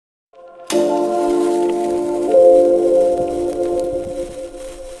I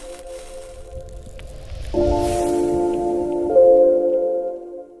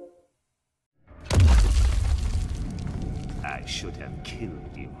should have killed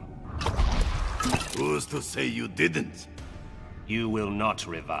you. Who's to say you didn't? You will not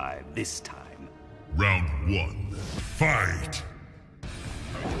revive this time. Round 1. Fight!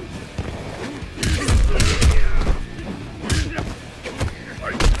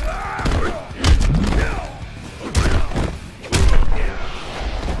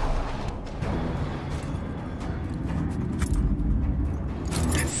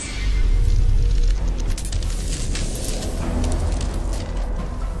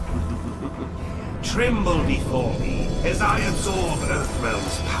 Tremble before me as I absorb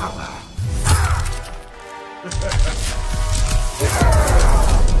Earthrealm's power.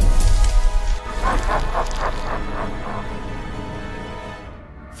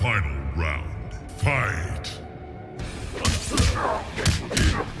 Final round. Fight!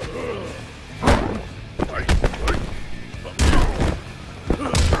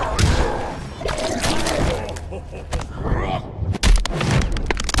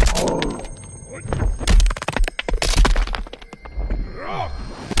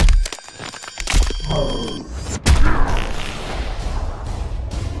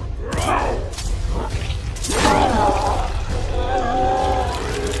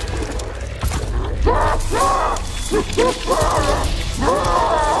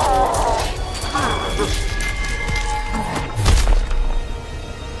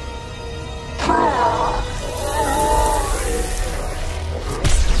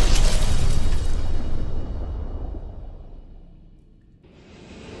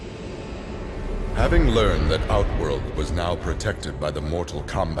 Having learned that Outworld was now protected by the Mortal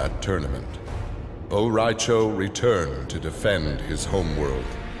Kombat tournament, Bo' Rai Cho returned to defend his homeworld.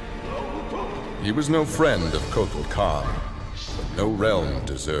 He was no friend of Kotal Khan, but no realm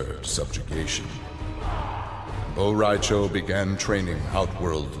deserved subjugation. Bo' Rai Cho began training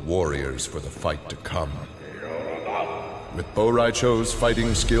Outworld warriors for the fight to come. With Bo' Rai Cho's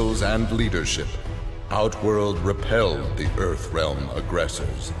fighting skills and leadership, Outworld repelled the Earthrealm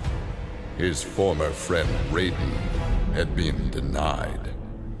aggressors. His former friend Raiden had been denied.